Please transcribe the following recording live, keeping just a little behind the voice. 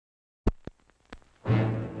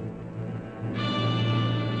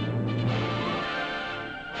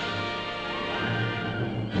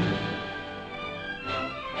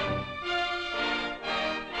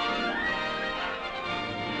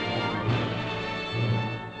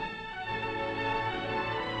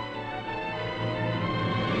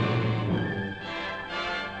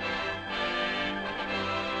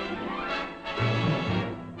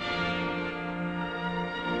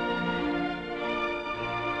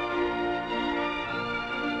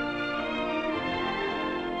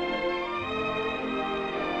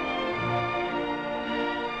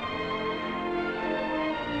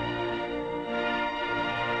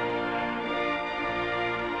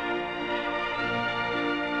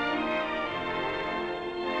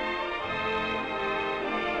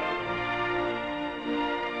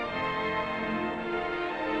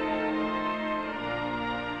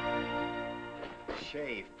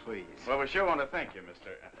Chief, please. Well, we sure want to thank you,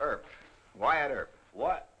 Mr. Earp. Wyatt Earp.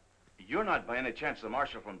 What? You're not by any chance the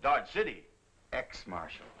marshal from Dodge City?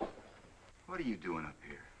 Ex-marshal. What are you doing up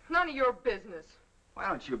here? None of your business. Why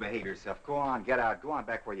don't you behave yourself? Go on, get out. Go on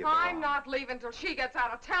back where you belong. I'm not leaving till she gets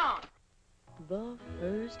out of town. The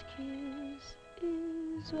first kiss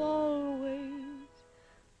is always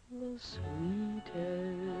the sweetest.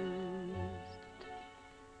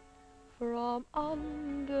 From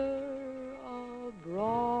under a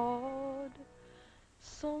broad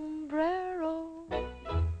sombrero.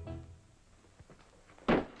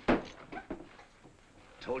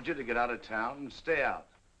 Told you to get out of town and stay out.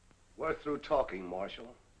 We're through talking, Marshal.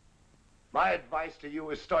 My advice to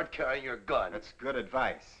you is start carrying your gun. That's good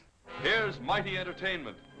advice. Here's mighty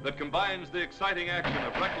entertainment that combines the exciting action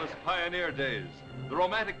of reckless pioneer days, the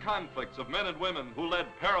romantic conflicts of men and women who led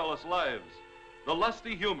perilous lives, the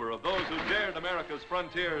lusty humor of those who dared America's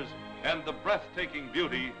frontiers, and the breathtaking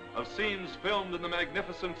beauty of scenes filmed in the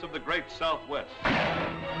magnificence of the great Southwest.